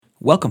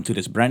Welcome to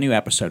this brand new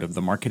episode of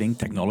the Marketing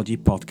Technology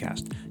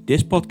Podcast.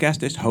 This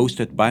podcast is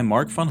hosted by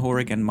Mark van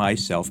Horik and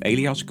myself,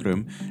 Elias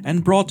Krum,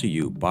 and brought to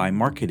you by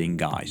Marketing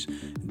Guys,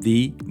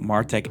 the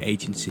Martech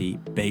agency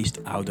based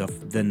out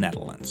of the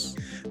Netherlands.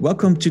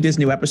 Welcome to this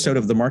new episode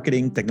of the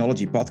Marketing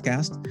Technology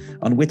Podcast,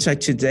 on which I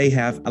today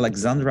have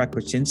Alexandra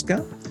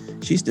Kocinska.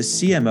 She's the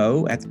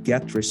CMO at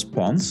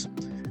GetResponse,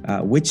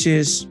 which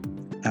is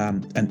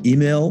an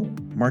email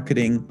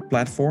marketing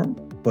platform,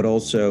 but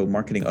also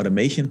marketing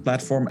automation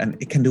platform. And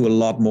it can do a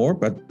lot more,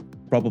 but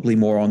probably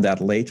more on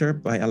that later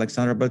by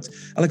Alexandra. But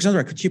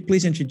Alexandra, could you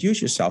please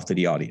introduce yourself to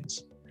the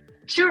audience?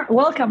 Sure.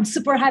 Welcome.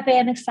 Super happy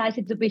and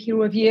excited to be here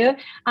with you.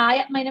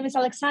 My name is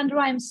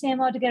Alexandra. I'm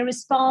CMO at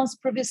GetResponse.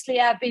 Previously,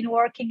 I've been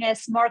working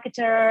as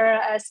marketer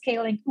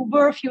scaling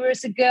Uber a few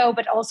years ago,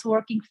 but also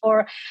working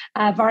for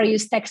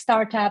various tech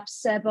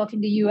startups, both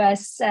in the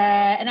US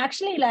and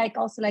actually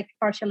also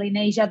partially in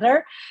Asia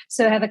there.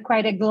 So I have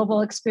quite a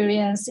global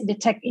experience in the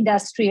tech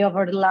industry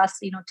over the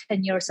last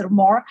 10 years or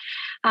more.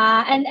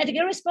 And at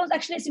GetResponse,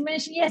 actually, as you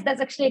mentioned, yes,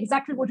 that's actually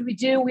exactly what we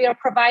do. We are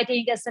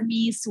providing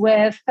SMEs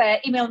with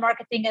email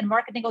marketing and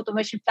marketing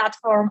automation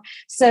platform.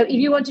 So if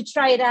you want to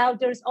try it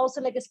out, there's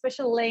also a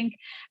special link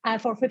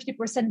for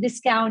 50%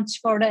 discount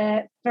for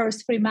the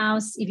first 3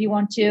 months if you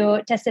want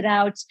to test it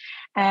out.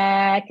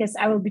 Because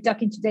I will be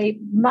talking today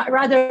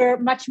rather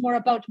much more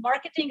about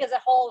marketing as a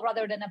whole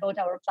rather than about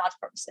our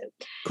platform. So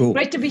cool.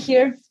 Great to be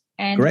here.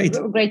 And great.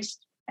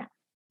 Yeah.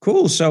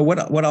 Cool. So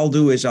what I'll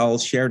do is I'll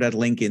share that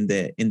link in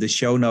the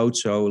show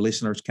notes, so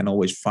listeners can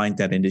always find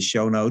that in the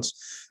show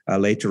notes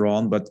later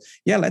on. But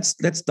yeah,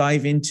 let's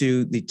dive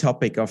into the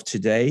topic of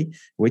today,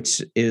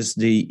 which is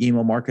the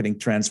email marketing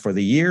trends for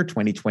the year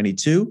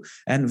 2022.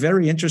 And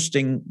very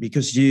interesting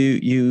because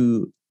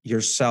you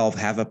yourself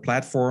have a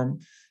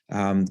platform,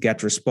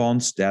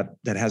 GetResponse,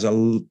 that has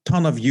a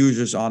ton of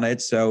users on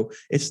it. So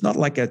it's not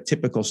like a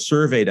typical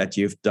survey that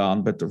you've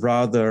done, but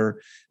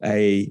rather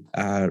a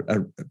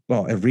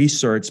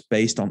research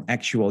based on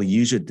actual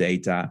user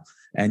data.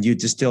 And you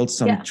distilled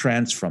some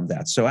trends from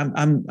that. So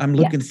I'm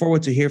looking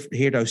forward to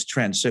hear those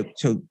trends.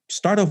 So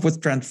start off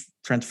with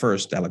trend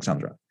first,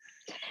 Alexandra.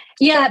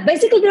 Yeah,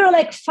 basically there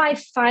are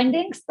 5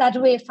 findings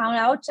that we found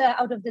out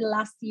of the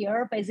last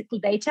year, basically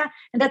data,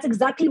 and that's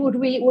exactly what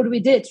we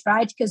did,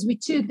 right? Because we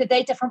took the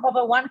data from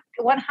over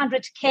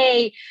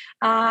 100K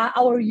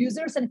our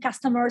users and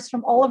customers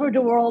from all over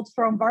the world,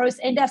 from various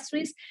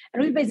industries,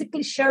 and we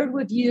basically shared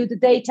with you the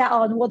data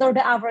on what are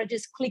the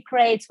averages click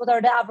rates, what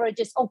are the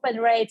averages open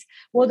rates,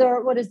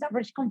 what is the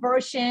average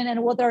conversion,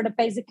 and what are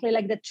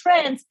the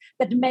trends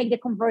that make the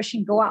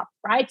conversion go up,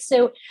 right?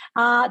 So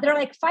there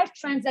are 5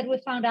 trends that we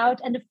found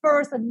out, and the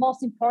first and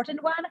most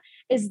important one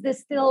is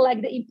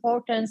the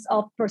importance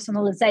of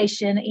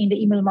personalization in the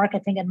email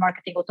marketing and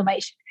marketing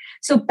automation.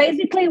 So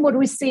basically what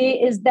we see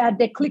is that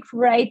the click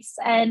rates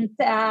and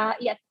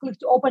click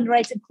to open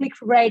rates and click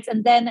rates,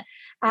 and then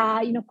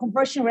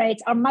conversion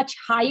rates are much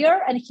higher.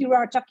 And here we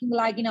are talking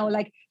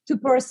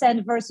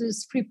 2%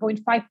 versus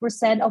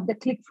 3.5% of the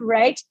click-through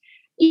rate.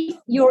 If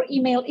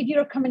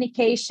your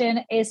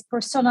communication is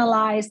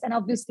personalized and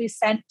obviously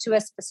sent to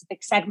a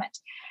specific segment.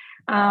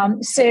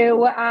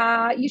 So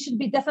you should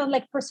be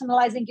definitely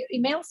personalizing your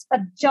emails,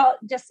 but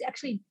just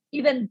actually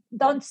even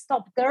don't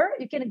stop there.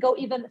 You can go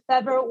even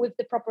further with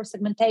the proper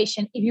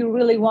segmentation if you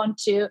really want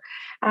to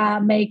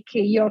make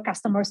your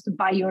customers to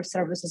buy your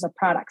services or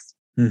products.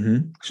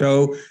 Mm-hmm.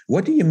 So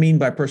what do you mean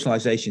by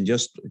personalization?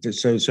 Just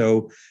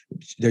so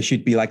there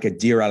should be a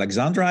Dear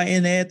Alexandra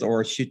in it,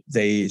 or should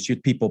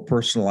people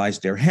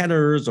personalize their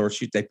headers, or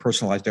should they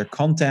personalize their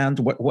content?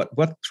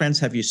 What trends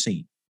have you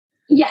seen?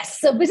 Yes.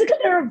 So basically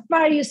there are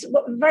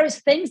various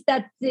things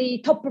that the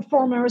top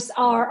performers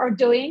are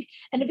doing.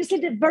 And obviously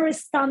the very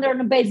standard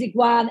and basic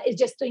one is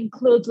just to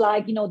include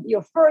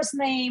your first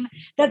name.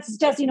 That's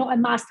just, a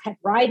must have,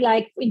 right?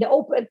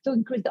 To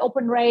increase the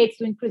open rates,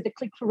 to increase the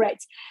click-through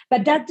rates.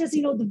 But that's just,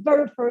 the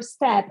very first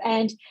step.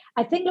 And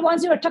I think the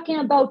ones you are talking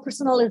about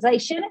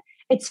personalization,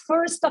 it's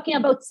first talking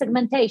about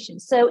segmentation.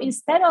 So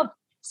instead of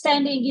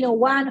sending,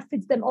 one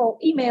fits them all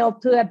email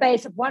to a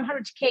base of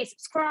 100K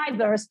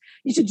subscribers,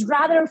 you should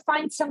rather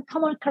find some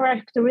common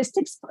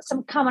characteristics,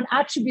 some common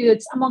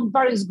attributes among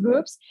various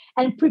groups,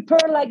 and prepare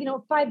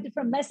 5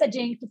 different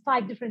messaging to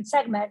 5 different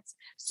segments,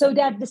 so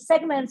that the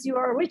segments you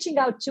are reaching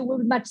out to will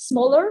be much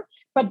smaller,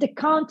 but the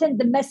content,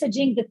 the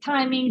messaging, the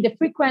timing, the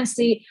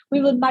frequency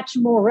will be much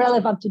more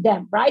relevant to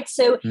them, right?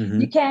 So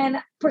you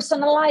can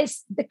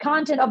personalize the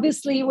content,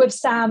 obviously, with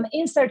some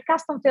insert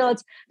custom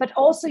fields, but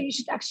also you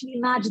should actually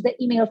match the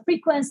email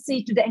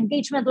frequency to the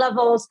engagement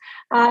levels,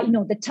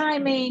 the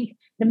timing,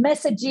 the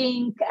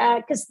messaging,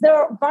 because there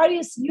are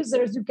various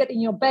users you get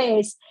in your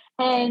base.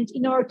 And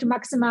in order to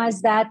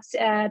maximize that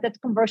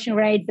conversion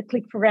rate, the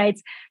click-through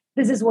rates,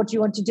 this is what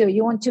you want to do.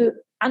 You want to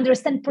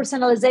understand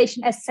personalization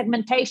as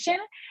segmentation,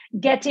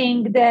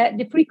 getting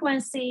the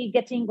frequency,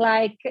 getting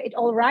it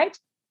all right.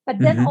 But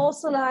then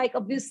also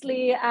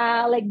obviously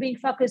being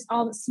focused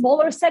on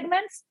smaller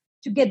segments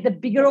to get the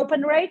bigger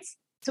open rates,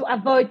 to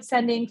avoid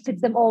sending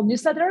fits them all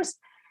newsletters.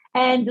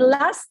 And the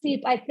last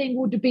tip, I think,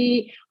 would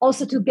be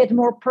also to get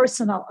more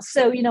personal.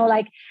 So,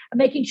 like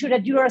making sure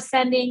that you are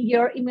sending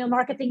your email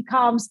marketing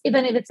comms,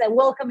 even if it's a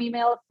welcome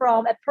email,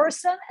 from a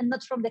person and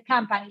not from the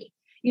company.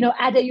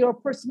 Add your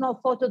personal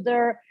photo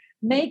there.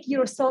 Make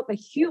yourself a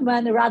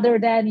human rather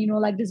than,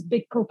 like this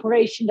big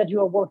corporation that you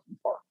are working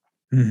for.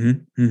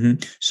 Mm-hmm, mm-hmm.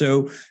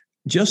 So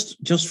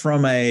just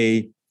from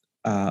a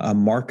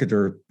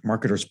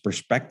marketer's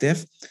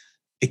perspective,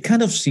 it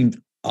kind of seemed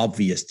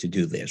obvious to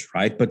do this,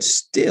 right? But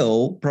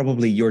still,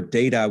 probably your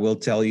data will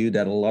tell you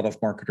that a lot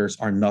of marketers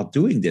are not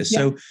doing this. Yeah.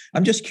 So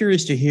I'm just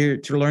curious to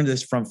learn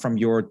this from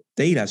your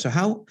data. So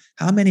how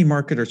many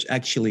marketers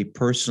actually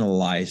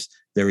personalize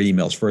their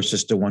emails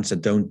versus the ones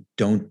that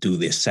don't do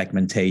this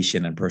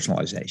segmentation and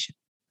personalization?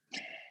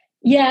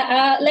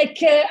 Yeah,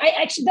 I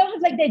actually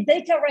don't have the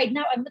data right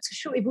now. I'm not so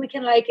sure if we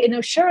can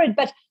share it.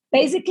 But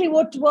basically,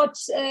 what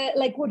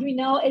we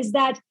know is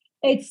that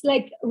it's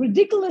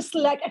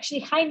ridiculously actually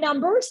high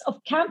numbers of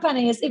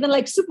companies, even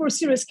super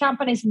serious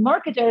companies and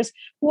marketers,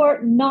 who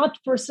are not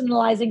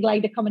personalizing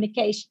the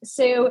communication.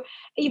 So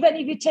even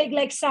if you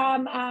take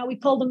some, we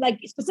call them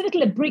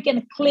specifically brick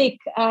and click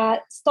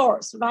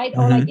stores, right?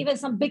 Mm-hmm. Or even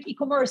some big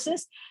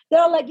e-commerces,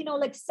 they're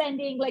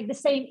sending the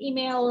same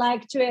email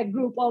to a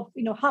group of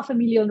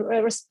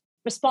 500,000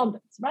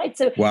 respondents, right?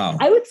 So wow.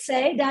 I would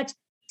say that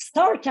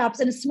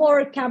startups and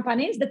smaller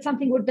companies, that's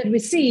something that we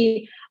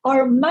see,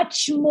 are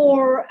much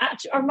smarter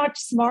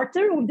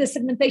with the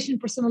segmentation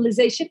and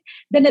personalization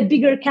than the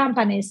bigger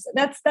companies.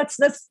 That's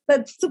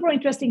super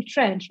interesting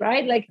trend,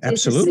 right?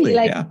 Absolutely,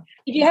 yeah.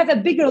 If you have a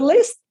bigger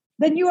list,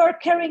 then you are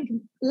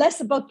caring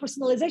less about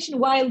personalization,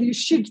 while you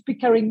should be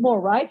caring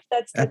more, right?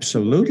 That's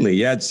absolutely,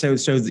 yeah. So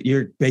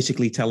you're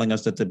basically telling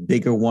us that the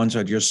bigger ones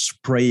are just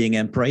spraying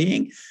and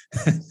praying.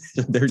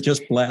 They're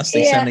just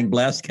sending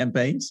blast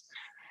campaigns.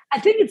 I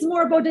think it's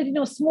more about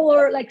the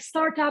smaller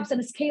startups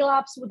and scale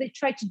ups. What they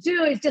try to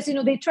do is just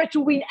they try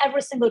to win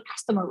every single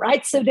customer,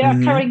 right? So they are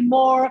mm-hmm. caring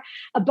more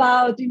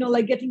about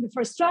getting the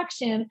first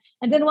traction,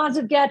 and then once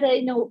you get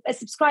a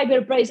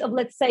subscriber base of,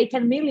 let's say,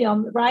 10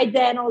 million, right?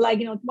 Then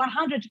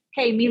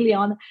 100k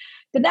million,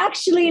 then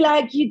actually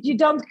you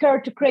don't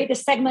care to create a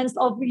segment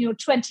of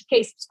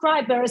 20k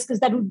subscribers, because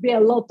that would be a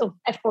lot of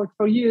effort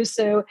for you.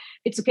 So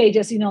it's okay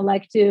just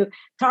to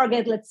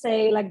target, let's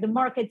say, the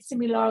market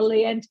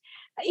similarly. And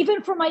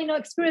even from my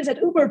experience at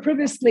Uber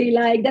previously,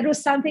 that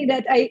was something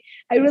that I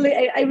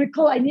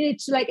recall I needed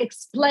to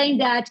explain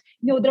that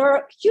there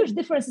are huge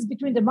differences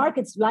between the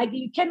markets.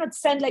 You cannot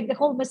send the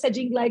whole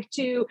messaging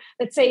to,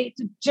 let's say,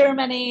 to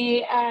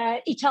Germany,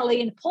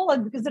 Italy, and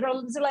Poland, because there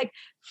are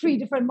three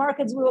different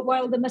markets,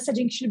 while the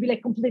messaging should be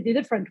completely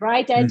different,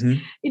 right? And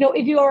mm-hmm.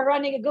 If you are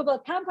running a global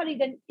company,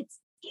 then it's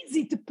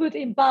easy to put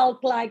in bulk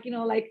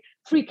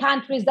three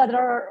countries that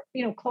are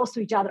close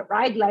to each other,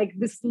 right?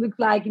 This look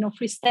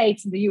three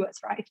states in the US,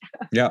 right?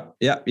 yeah,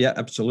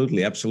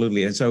 absolutely.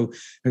 And so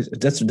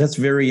that's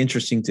very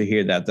interesting to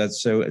hear that.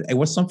 It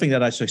was something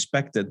that I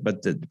suspected,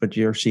 but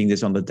you're seeing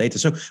this on the data.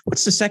 So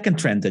what's the second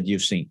trend that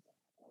you've seen?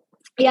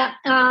 Yeah,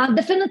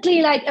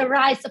 definitely a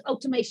rise of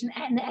automation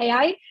and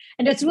AI.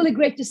 And it's really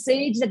great to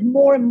see that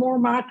more and more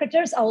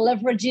marketers are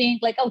leveraging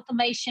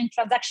automation,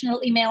 transactional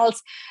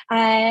emails,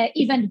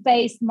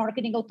 event-based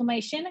marketing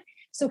automation.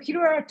 So here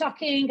we are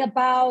talking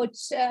about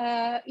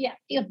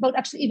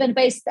actually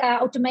event-based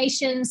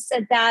automations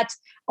that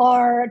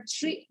are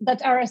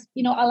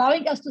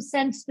allowing us to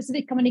send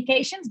specific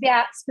communications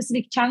via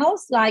specific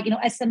channels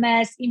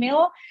SMS,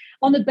 email,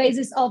 on the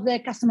basis of the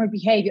customer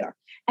behavior.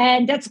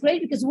 And that's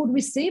great, because what we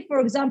see, for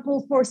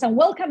example, for some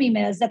welcome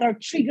emails that are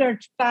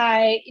triggered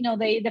by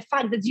the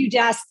fact that you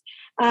just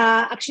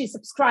actually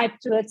subscribe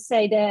to, let's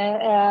say,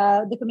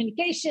 the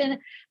communication,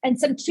 and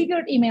some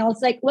triggered emails,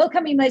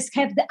 welcome emails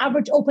have the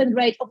average open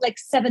rate of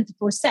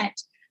 70%,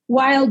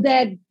 while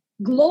the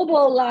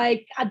global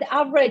at the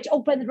average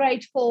open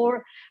rate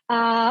for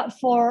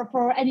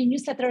any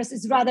newsletters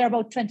is rather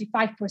about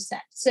 25%.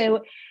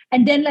 So,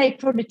 and then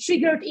for the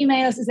triggered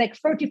emails is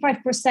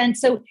 35%.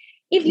 So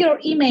if your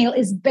email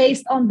is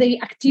based on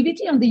the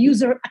activity, on the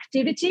user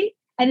activity,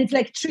 and it's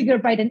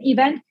triggered by an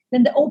event,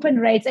 then the open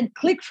rates and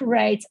click-through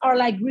rates are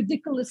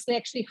ridiculously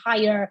actually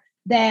higher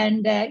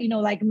than the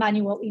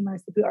manual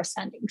emails that we are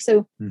sending.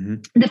 So mm-hmm.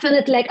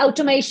 definitely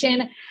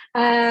automation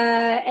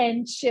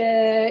and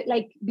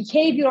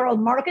behavioral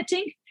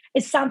marketing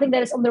is something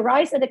that is on the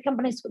rise, and the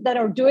companies that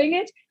are doing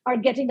it are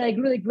getting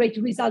really great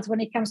results when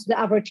it comes to the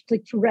average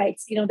click-through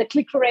rates. The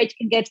click-through rate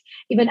can get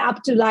even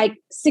up to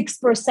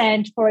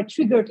 6% for a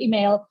triggered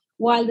email,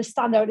 while the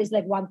standard is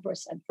 1%,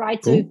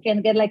 right? Cool. So you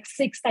can get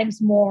 6 times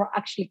more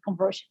actually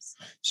conversions.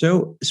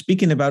 So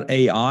speaking about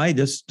AI,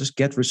 does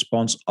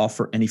GetResponse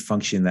offer any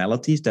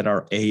functionalities that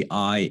are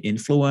AI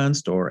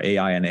influenced or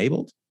AI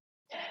enabled?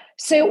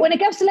 So when it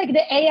comes to like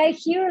the AI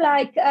here,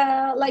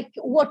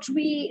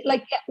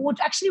 what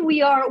actually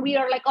we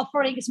are like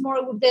offering is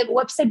more with the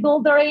website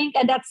building,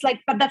 and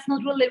but that's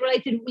not really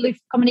related with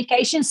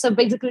communication. So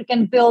basically, you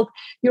can build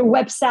your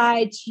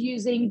website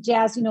using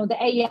just the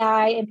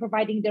AI and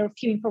providing their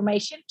few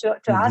information to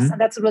us,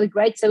 and that's really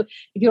great. So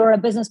if you're a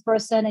business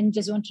person and you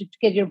just want to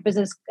get your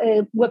business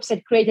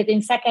website created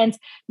in seconds,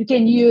 you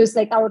can use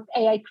like our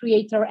AI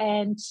creator,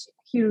 and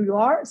here you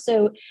are.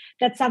 So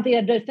that's something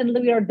that definitely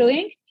we are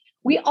doing.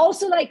 We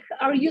also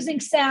are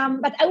using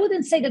some, but I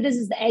wouldn't say that this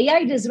is the AI.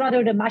 It is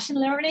rather the machine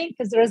learning,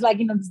 because there is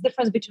this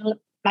difference between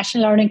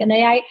machine learning and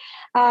AI.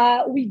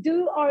 We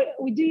do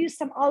use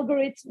some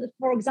algorithms,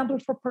 for example,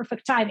 for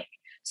perfect timing.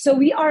 So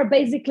we are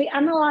basically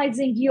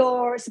analyzing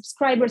your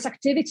subscribers'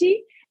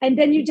 activity, and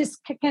then you just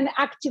can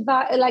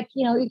activate,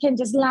 you can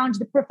just launch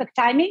the perfect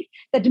timing.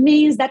 That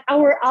means that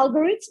our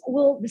algorithms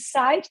will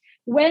decide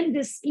when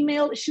this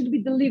email should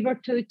be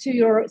delivered to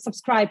your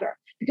subscriber,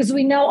 because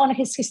we know on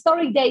his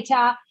historic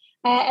data.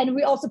 And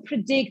we also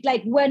predict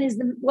when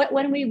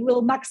we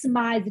will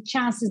maximize the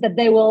chances that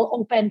they will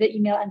open the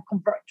email and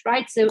convert,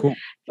 right? So cool.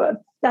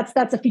 That's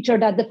a feature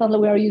that definitely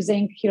we are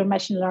using here,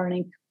 machine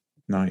learning.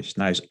 Nice.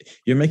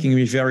 You're making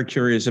me very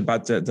curious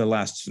about the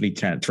last three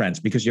trends,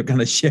 because you're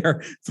going to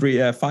share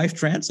 5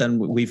 trends, and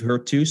we've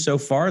heard 2 so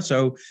far.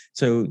 So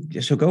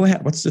go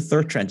ahead. What's the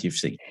third trend you've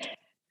seen?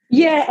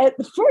 Yeah,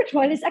 the fourth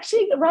one is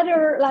actually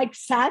rather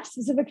sad,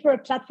 specific for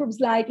platforms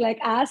like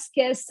us,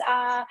 because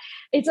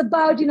it's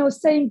about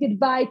saying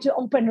goodbye to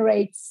open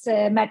rates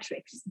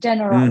metrics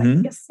generally.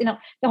 Because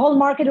the whole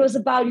market was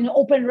about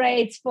open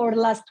rates for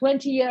the last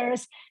 20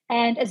 years,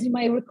 and as you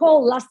may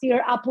recall, last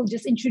year Apple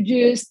just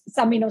introduced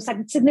some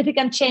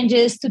significant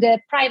changes to the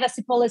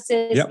privacy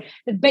policies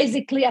that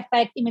basically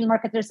affect email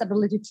marketers'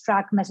 ability to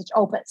track message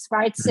opens,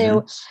 right?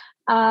 So.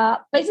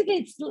 Basically,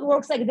 it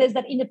works like this: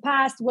 that in the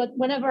past,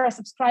 whenever a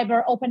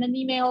subscriber opened an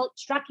email,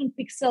 tracking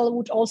pixel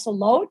would also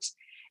load.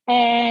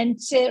 And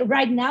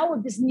right now,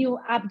 with this new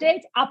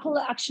update, Apple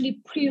actually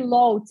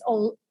preloads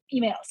all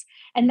emails,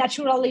 and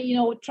naturally,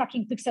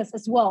 tracking pixels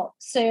as well.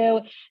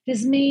 So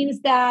this means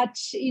that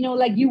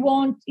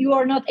you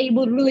are not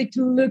able really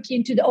to look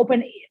into the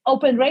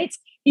open rates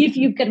if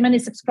you get many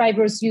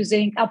subscribers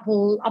using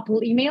Apple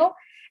email.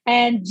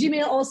 And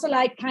Gmail also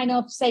kind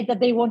of say that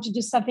they want to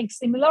do something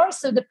similar.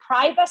 So the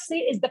privacy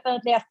is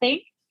definitely a thing.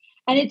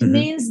 And it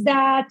means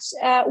that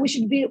we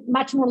should be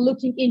much more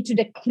looking into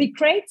the click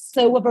rates.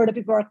 So whether the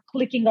people are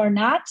clicking or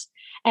not,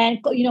 and,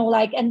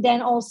 and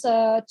then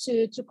also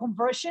to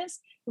conversions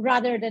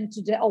rather than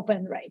to the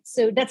open rate.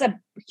 So that's a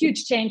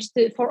huge change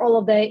for all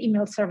of the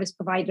email service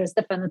providers,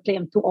 definitely,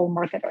 and to all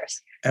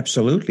marketers.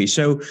 Absolutely.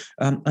 So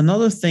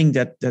another thing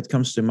that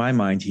comes to my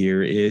mind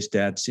here is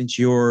that since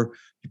your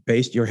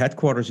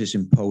headquarters is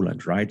in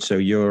Poland, right? So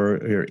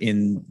you're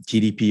in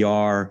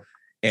GDPR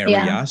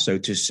area, so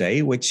to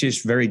say, which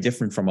is very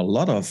different from a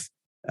lot of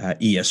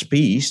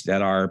ESPs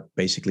that are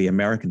basically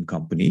American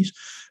companies.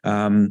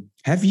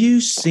 Have you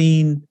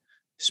seen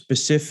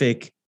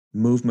specific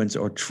movements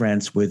or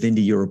trends within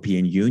the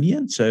European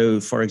Union?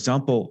 So, for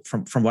example,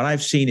 from what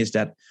I've seen is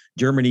that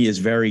Germany is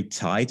very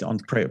tight on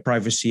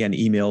privacy and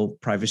email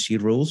privacy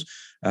rules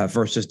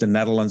versus the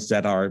Netherlands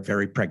that are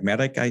very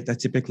pragmatic, I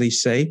typically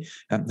say.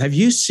 Have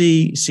you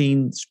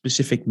seen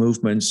specific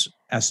movements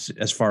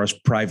as far as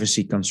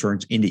privacy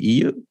concerns in the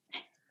EU?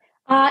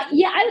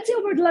 I would say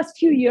over the last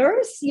few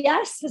years,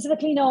 yes,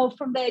 specifically,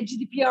 from the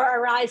GDPR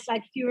arise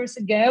a few years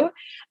ago.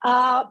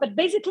 But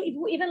basically, if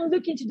we even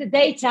look into the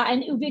data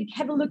and if we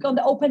have a look on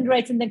the open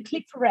rates and the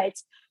click-through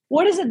rates,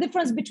 what is the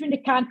difference between the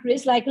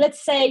countries?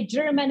 Let's say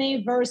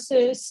Germany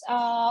versus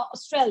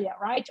Australia,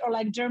 right? Or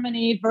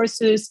Germany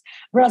versus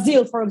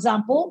Brazil, for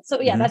example. So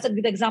that's a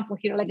good example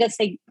here. Let's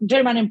say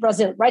Germany and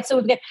Brazil, right? So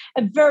we get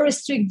a very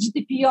strict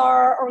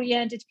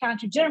GDPR-oriented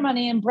country,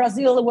 Germany, and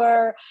Brazil,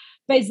 where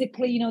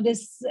basically,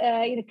 this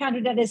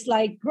country that is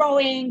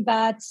growing,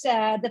 but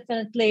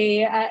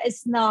definitely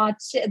it's not.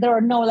 There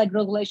are no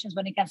regulations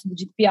when it comes to the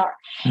GDPR.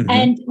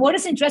 And what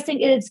is interesting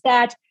is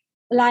that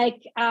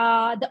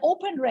the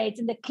open rates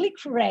and the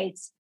click-through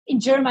rates in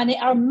Germany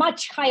are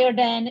much higher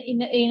than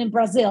in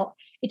Brazil.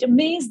 It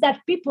means that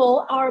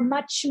people are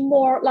much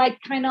more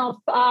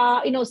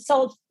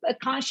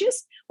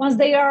self-conscious once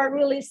they are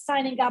really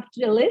signing up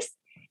to the list.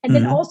 And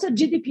then also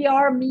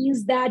GDPR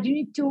means that you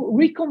need to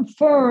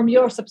reconfirm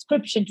your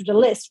subscription to the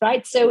list,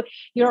 right? So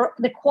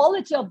the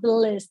quality of the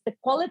list, the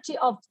quality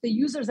of the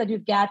users that you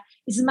get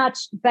is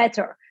much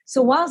better.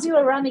 So once you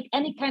are running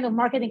any kind of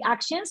marketing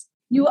actions,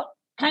 you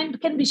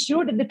can be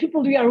sure that the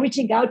people you are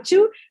reaching out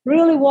to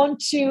really want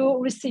to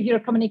receive your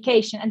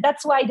communication. And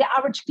that's why the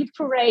average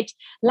click-through rate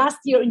last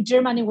year in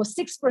Germany was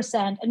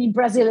 6%, and in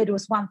Brazil it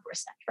was 1%,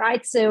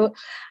 right? So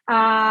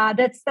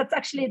that's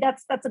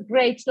a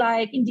great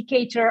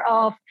indicator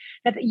of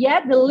that.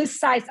 Yeah, the list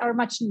size are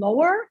much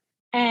lower,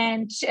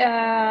 and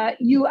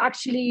you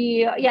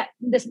actually,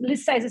 the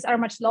list sizes are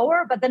much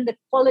lower, but then the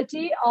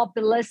quality of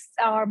the lists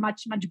are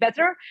much, much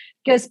better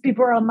because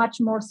people are much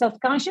more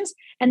self-conscious.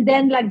 And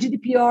then like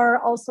GDPR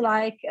also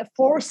like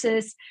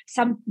forces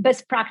some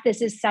best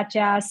practices such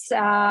as,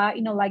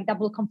 like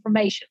double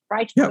confirmation,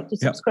 right? Yeah, to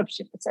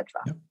subscription, etc.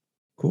 Yeah.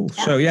 Cool.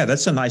 Yeah. So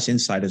that's a nice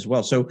insight as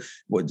well. So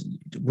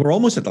we're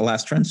almost at the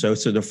last trend. So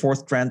the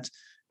fourth trend,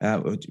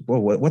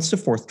 what's the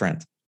fourth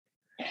trend?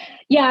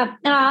 Yeah.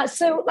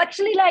 So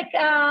actually, like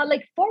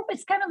fourth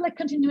is kind of like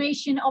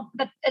continuation of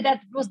that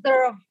was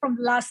there from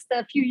the last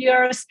few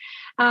years,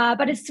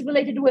 but it's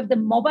related with the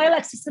mobile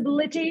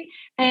accessibility,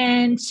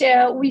 and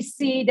we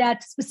see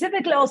that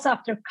specifically also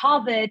after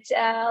COVID,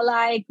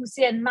 like we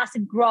see a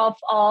massive growth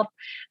of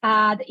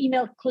the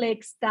email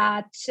clicks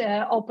that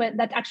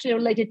actually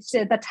related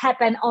to that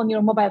happen on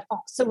your mobile phone.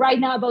 So right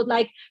now, about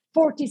like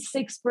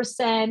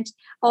 46%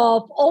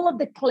 of all of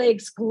the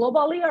clicks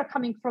globally are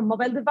coming from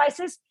mobile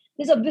devices.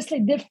 This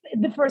obviously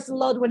differs a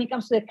lot when it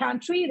comes to the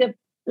country. In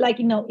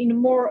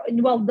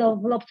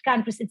well-developed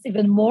countries, it's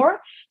even more.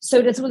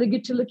 So that's really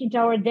good to look into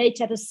our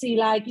data to see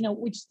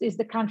which is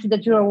the country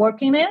that you are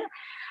working in.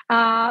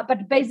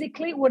 But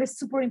basically, what is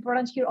super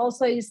important here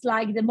also is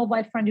like the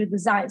mobile-friendly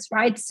designs,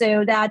 right?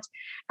 So that's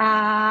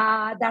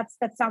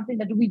something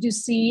that we do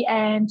see,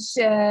 and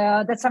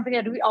that's something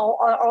that we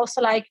are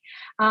also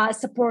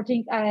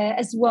supporting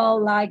as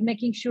well, like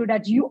making sure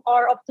that you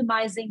are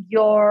optimizing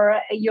your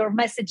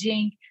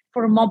messaging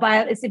for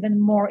mobile is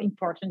even more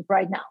important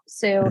right now.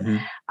 So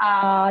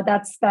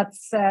that's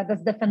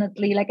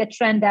definitely like a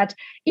trend that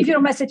if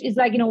your message is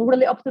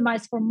really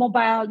optimized for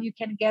mobile, you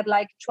can get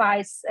like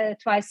twice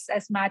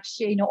as much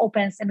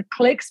opens and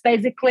clicks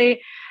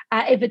basically.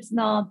 If it's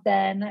not,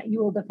 then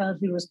you will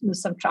definitely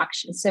lose some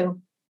traction. So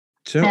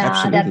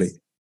absolutely,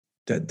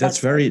 that's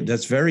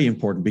very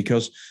important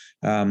because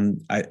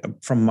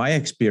from my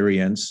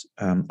experience,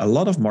 a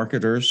lot of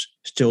marketers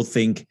still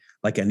think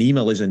like an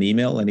email is an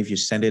email, and if you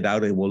send it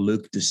out, it will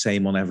look the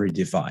same on every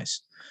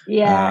device.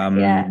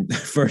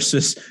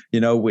 Versus,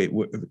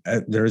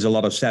 there's a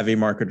lot of savvy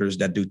marketers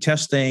that do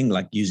testing,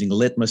 like using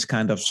litmus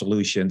kind of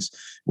solutions,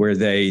 where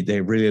they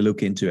really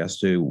look into as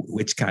to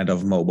which kind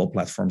of mobile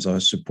platforms are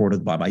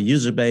supported by my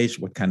user base,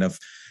 what kind of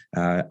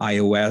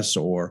iOS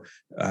or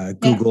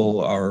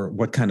Google, or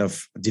what kind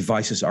of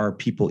devices are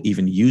people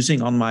even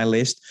using on my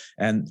list.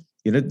 And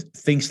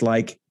things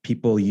like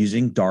people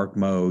using dark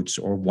modes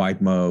or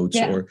white modes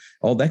or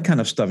all that kind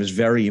of stuff is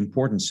very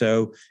important.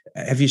 So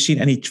have you seen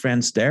any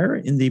trends there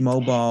in the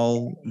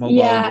mobile?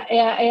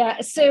 Yeah.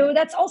 So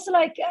that's also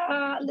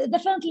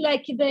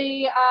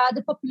definitely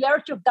the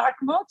popularity of dark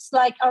modes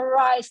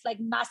arise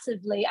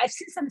massively. I've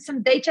seen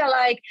some data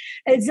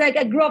it's like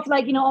a growth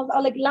last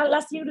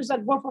year there's a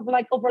growth of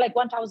over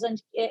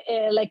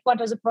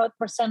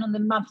 1,000% on the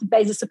monthly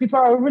basis. So people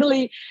are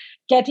really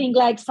getting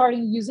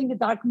starting using the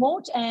dark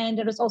mode, and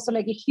there is also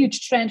a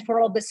huge trend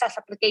for all the SaaS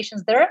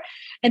applications there.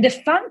 And the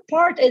fun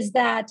part is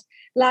that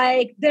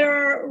there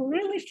are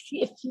really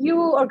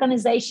few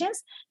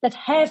organizations that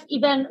have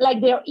even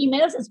their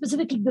emails and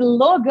specifically the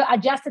logo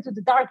adjusted to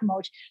the dark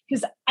mode.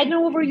 Because I don't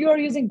know whether you are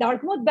using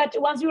dark mode, but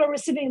once you are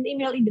receiving an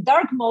email in the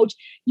dark mode,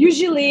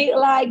 usually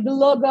the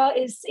logo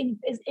is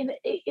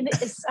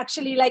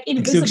actually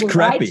invisible. It looks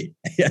crappy.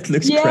 Right? Yeah, it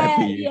looks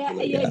crappy. Yeah,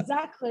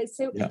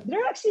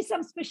 there are actually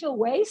some special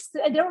ways.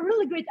 There are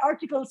really great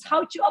articles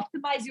how to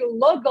optimize your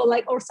logo,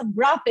 or some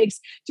graphics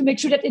to make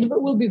sure that it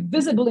will be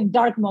visible in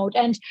dark mode.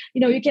 And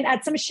you can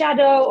add some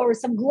shadow or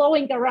some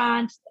glowing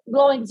around.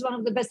 Glowing is one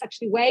of the best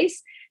actually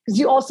ways, because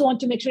you also want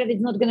to make sure that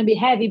it's not going to be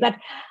heavy. But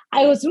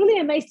I was really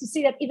amazed to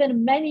see that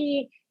even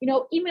many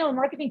email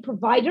marketing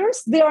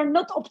providers, they are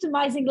not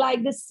optimizing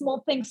this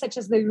small things such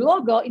as the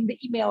logo in the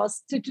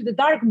emails to the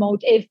dark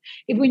mode. If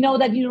we know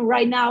that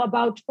right now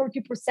about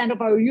 40%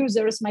 of our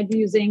users might be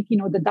using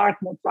the dark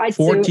mode, right?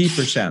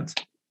 40%.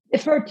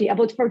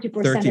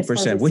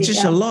 30%, which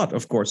is a lot,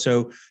 of course.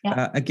 So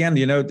again,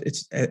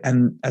 it's,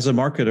 and as a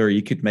marketer,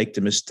 you could make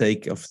the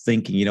mistake of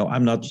thinking,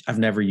 I've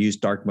never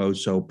used dark mode,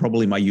 so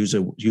probably my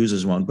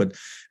users won't. But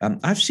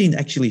I've seen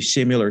actually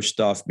similar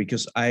stuff,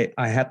 because I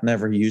had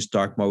never used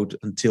dark mode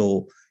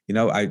until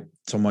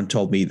someone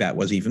told me that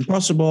was even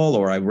possible,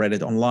 or I read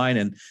it online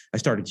and I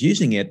started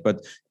using it. But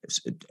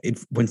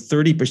when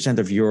 30%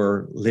 of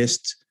your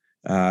list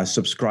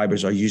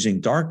subscribers are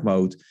using dark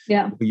mode,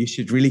 you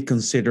should really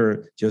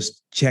consider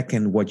just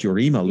checking what your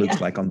email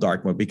looks like on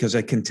dark mode, because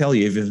I can tell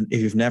you,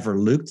 if you've never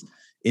looked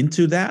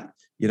into that,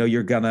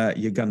 you're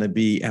gonna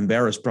be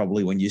embarrassed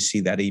probably when you see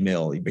that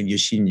email, when you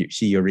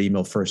see your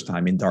email first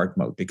time in dark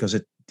mode, because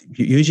it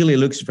usually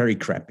looks very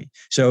crappy.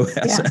 So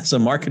as a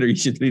marketer, you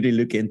should really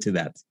look into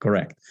that.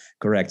 Correct.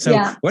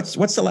 So what's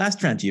the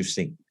last trend you've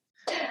seen?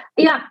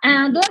 Yeah,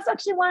 and the last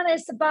actually one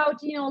is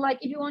about, like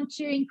if you want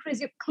to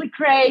increase your click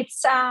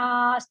rates,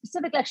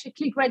 specifically actually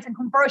click rates and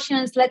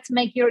conversions, let's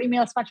make your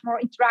emails much more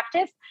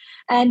interactive.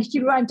 And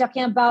here I'm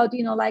talking about,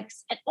 like,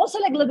 and also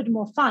like a little bit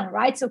more fun,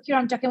 right? So here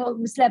I'm talking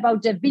obviously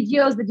about the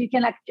videos that you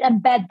can like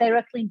embed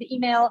directly in the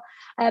email,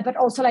 but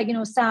also like,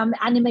 some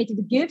animated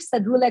GIFs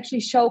that will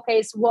actually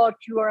showcase what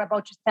you are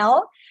about to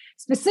tell.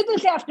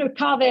 Specifically after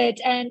COVID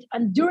and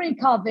during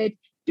COVID,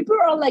 people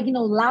are like,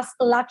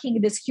 lacking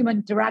this human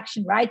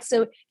interaction, right?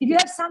 So if you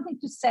have something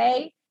to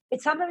say,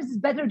 it's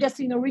better just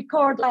to,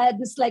 record like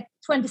this like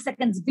 20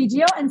 seconds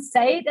video and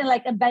say it and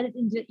like embed it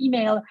into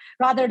email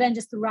rather than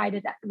just to write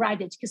it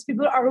because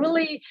people are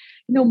really,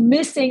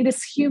 missing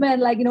this human,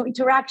 like,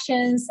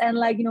 interactions and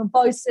like,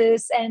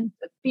 voices and,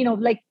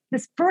 like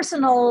this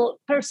personal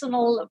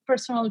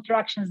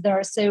interactions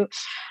there. So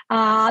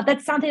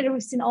that's something that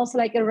we've seen also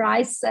like a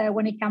rise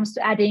when it comes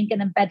to adding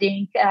and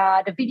embedding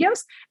the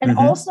videos, and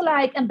also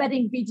like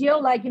embedding video,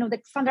 like,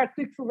 the standard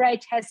click-through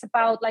rate has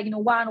about like,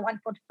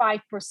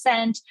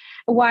 1.5%,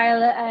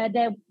 while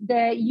the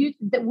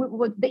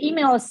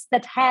emails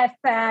that have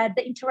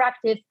the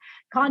interactive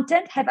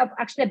content have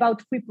actually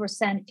about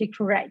 3%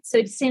 click-through rate. So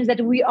it seems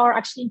that we are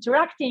actually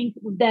interacting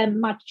with them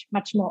much,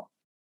 much more.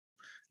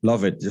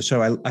 Love it.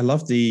 So I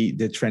love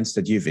the trends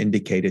that you've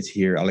indicated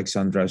here,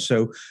 Alexandra.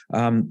 So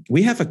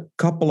we have a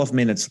couple of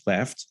minutes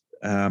left.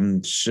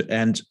 And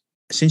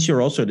since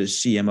you're also the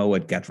CMO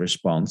at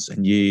GetResponse,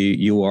 and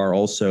you are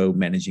also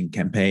managing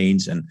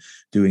campaigns and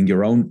doing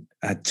your own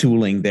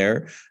tooling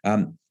there,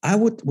 I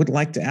would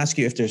like to ask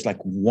you if there's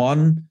like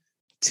one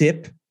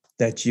tip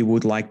that you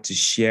would like to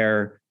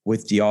share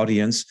with the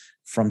audience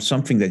from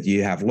something that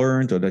you have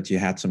learned or that you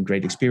had some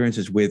great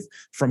experiences with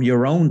from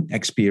your own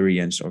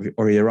experience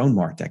or your own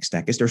MarTech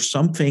stack. Is there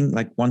something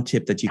like one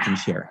tip that you can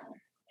share?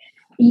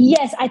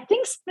 Yes, I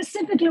think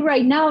specifically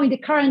right now in the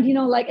current,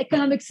 like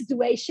economic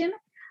situation,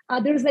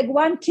 there's like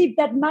one tip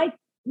that might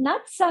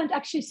not sound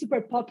actually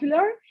super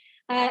popular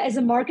as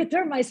a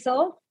marketer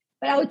myself,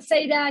 but I would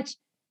say that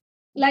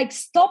like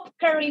stop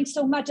caring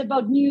so much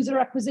about new user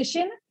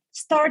acquisition.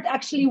 Start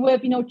actually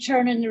with,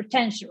 churn and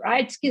retention,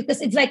 right?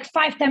 Because it's like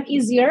 5 times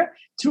easier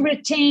to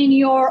retain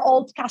your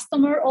old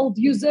customer, old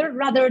user,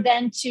 rather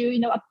than to,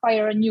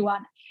 acquire a new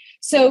one.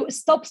 So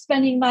stop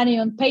spending money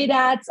on paid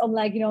ads, on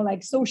like,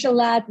 like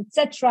social ads,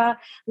 etc.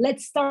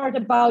 Let's start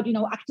about,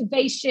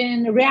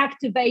 activation,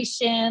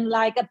 reactivation,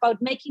 like about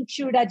making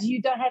sure that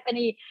you don't have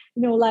any,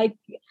 like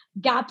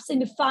gaps in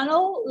the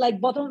funnel,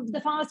 like bottom of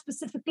the funnel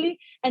specifically.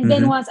 And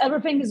then once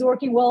everything is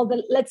working well,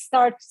 then let's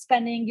start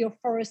spending your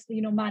first,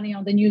 money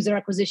on the user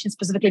acquisition,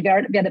 specifically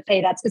via the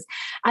paid ads. Because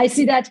I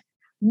see that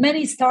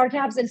many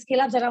startups and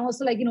scale-ups that I'm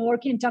also like,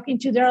 working and talking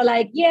to, they're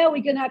like, yeah,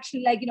 we're going to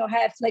actually like,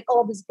 have like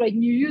all these great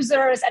new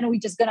users and we're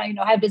just going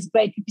to, have this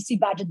great PPC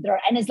budget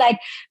there. And it's like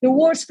the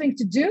worst thing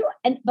to do,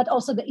 but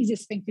also the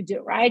easiest thing to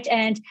do, right?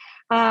 And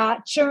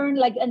churn,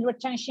 like, and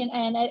retention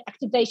and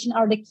activation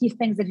are the key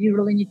things that you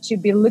really need to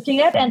be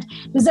looking at. And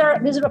these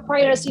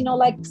requires,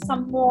 like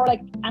some more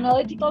like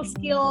analytical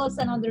skills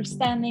and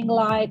understanding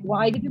like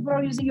why the people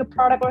are using your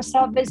product or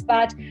service,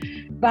 but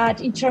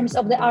in terms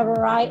of the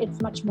ROI,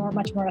 it's much more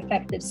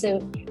effective. So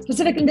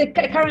specifically in the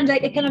current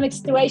like economic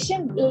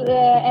situation,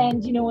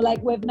 and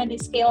like with many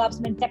scale-ups,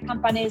 many tech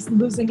companies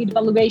losing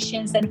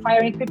valuations and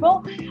firing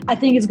people, I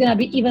think it's going to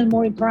be even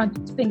more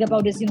important to think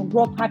about this,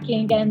 growth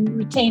hacking and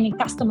retaining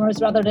customers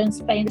rather than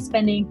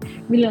spending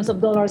millions of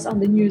dollars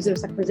on the new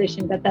users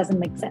acquisition. That doesn't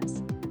make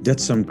sense.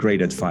 That's some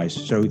great advice.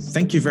 So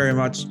thank you very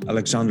much,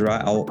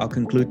 Alexandra. I'll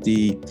conclude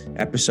the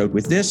episode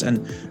with this,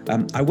 and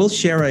I will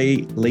share a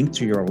link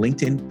to your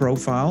LinkedIn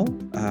profile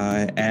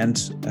and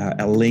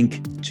a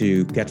link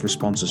to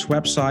GetResponse's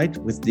website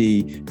with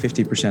the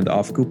 50%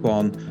 off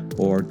coupon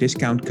or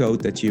discount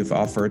code that you've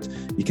offered.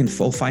 You can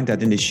find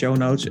that in the show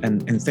notes.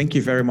 And thank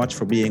you very much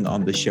for being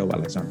on the show,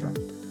 Alexandra.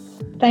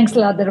 Thanks a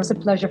lot. That was a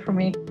pleasure for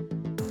me.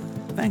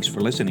 Thanks for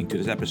listening to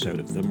this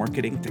episode of the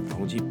Marketing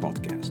Technology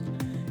Podcast.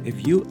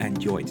 If you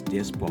enjoyed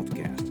this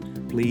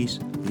podcast,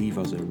 please leave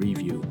us a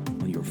review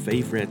on your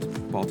favorite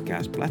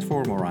podcast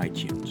platform or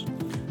iTunes.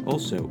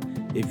 Also,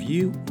 if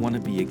you want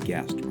to be a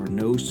guest or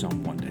know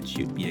someone that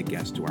should be a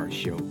guest to our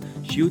show,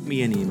 shoot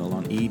me an email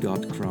on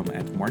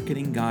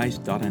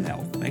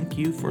e.crum@marketingguys.nl. Thank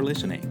you for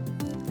listening.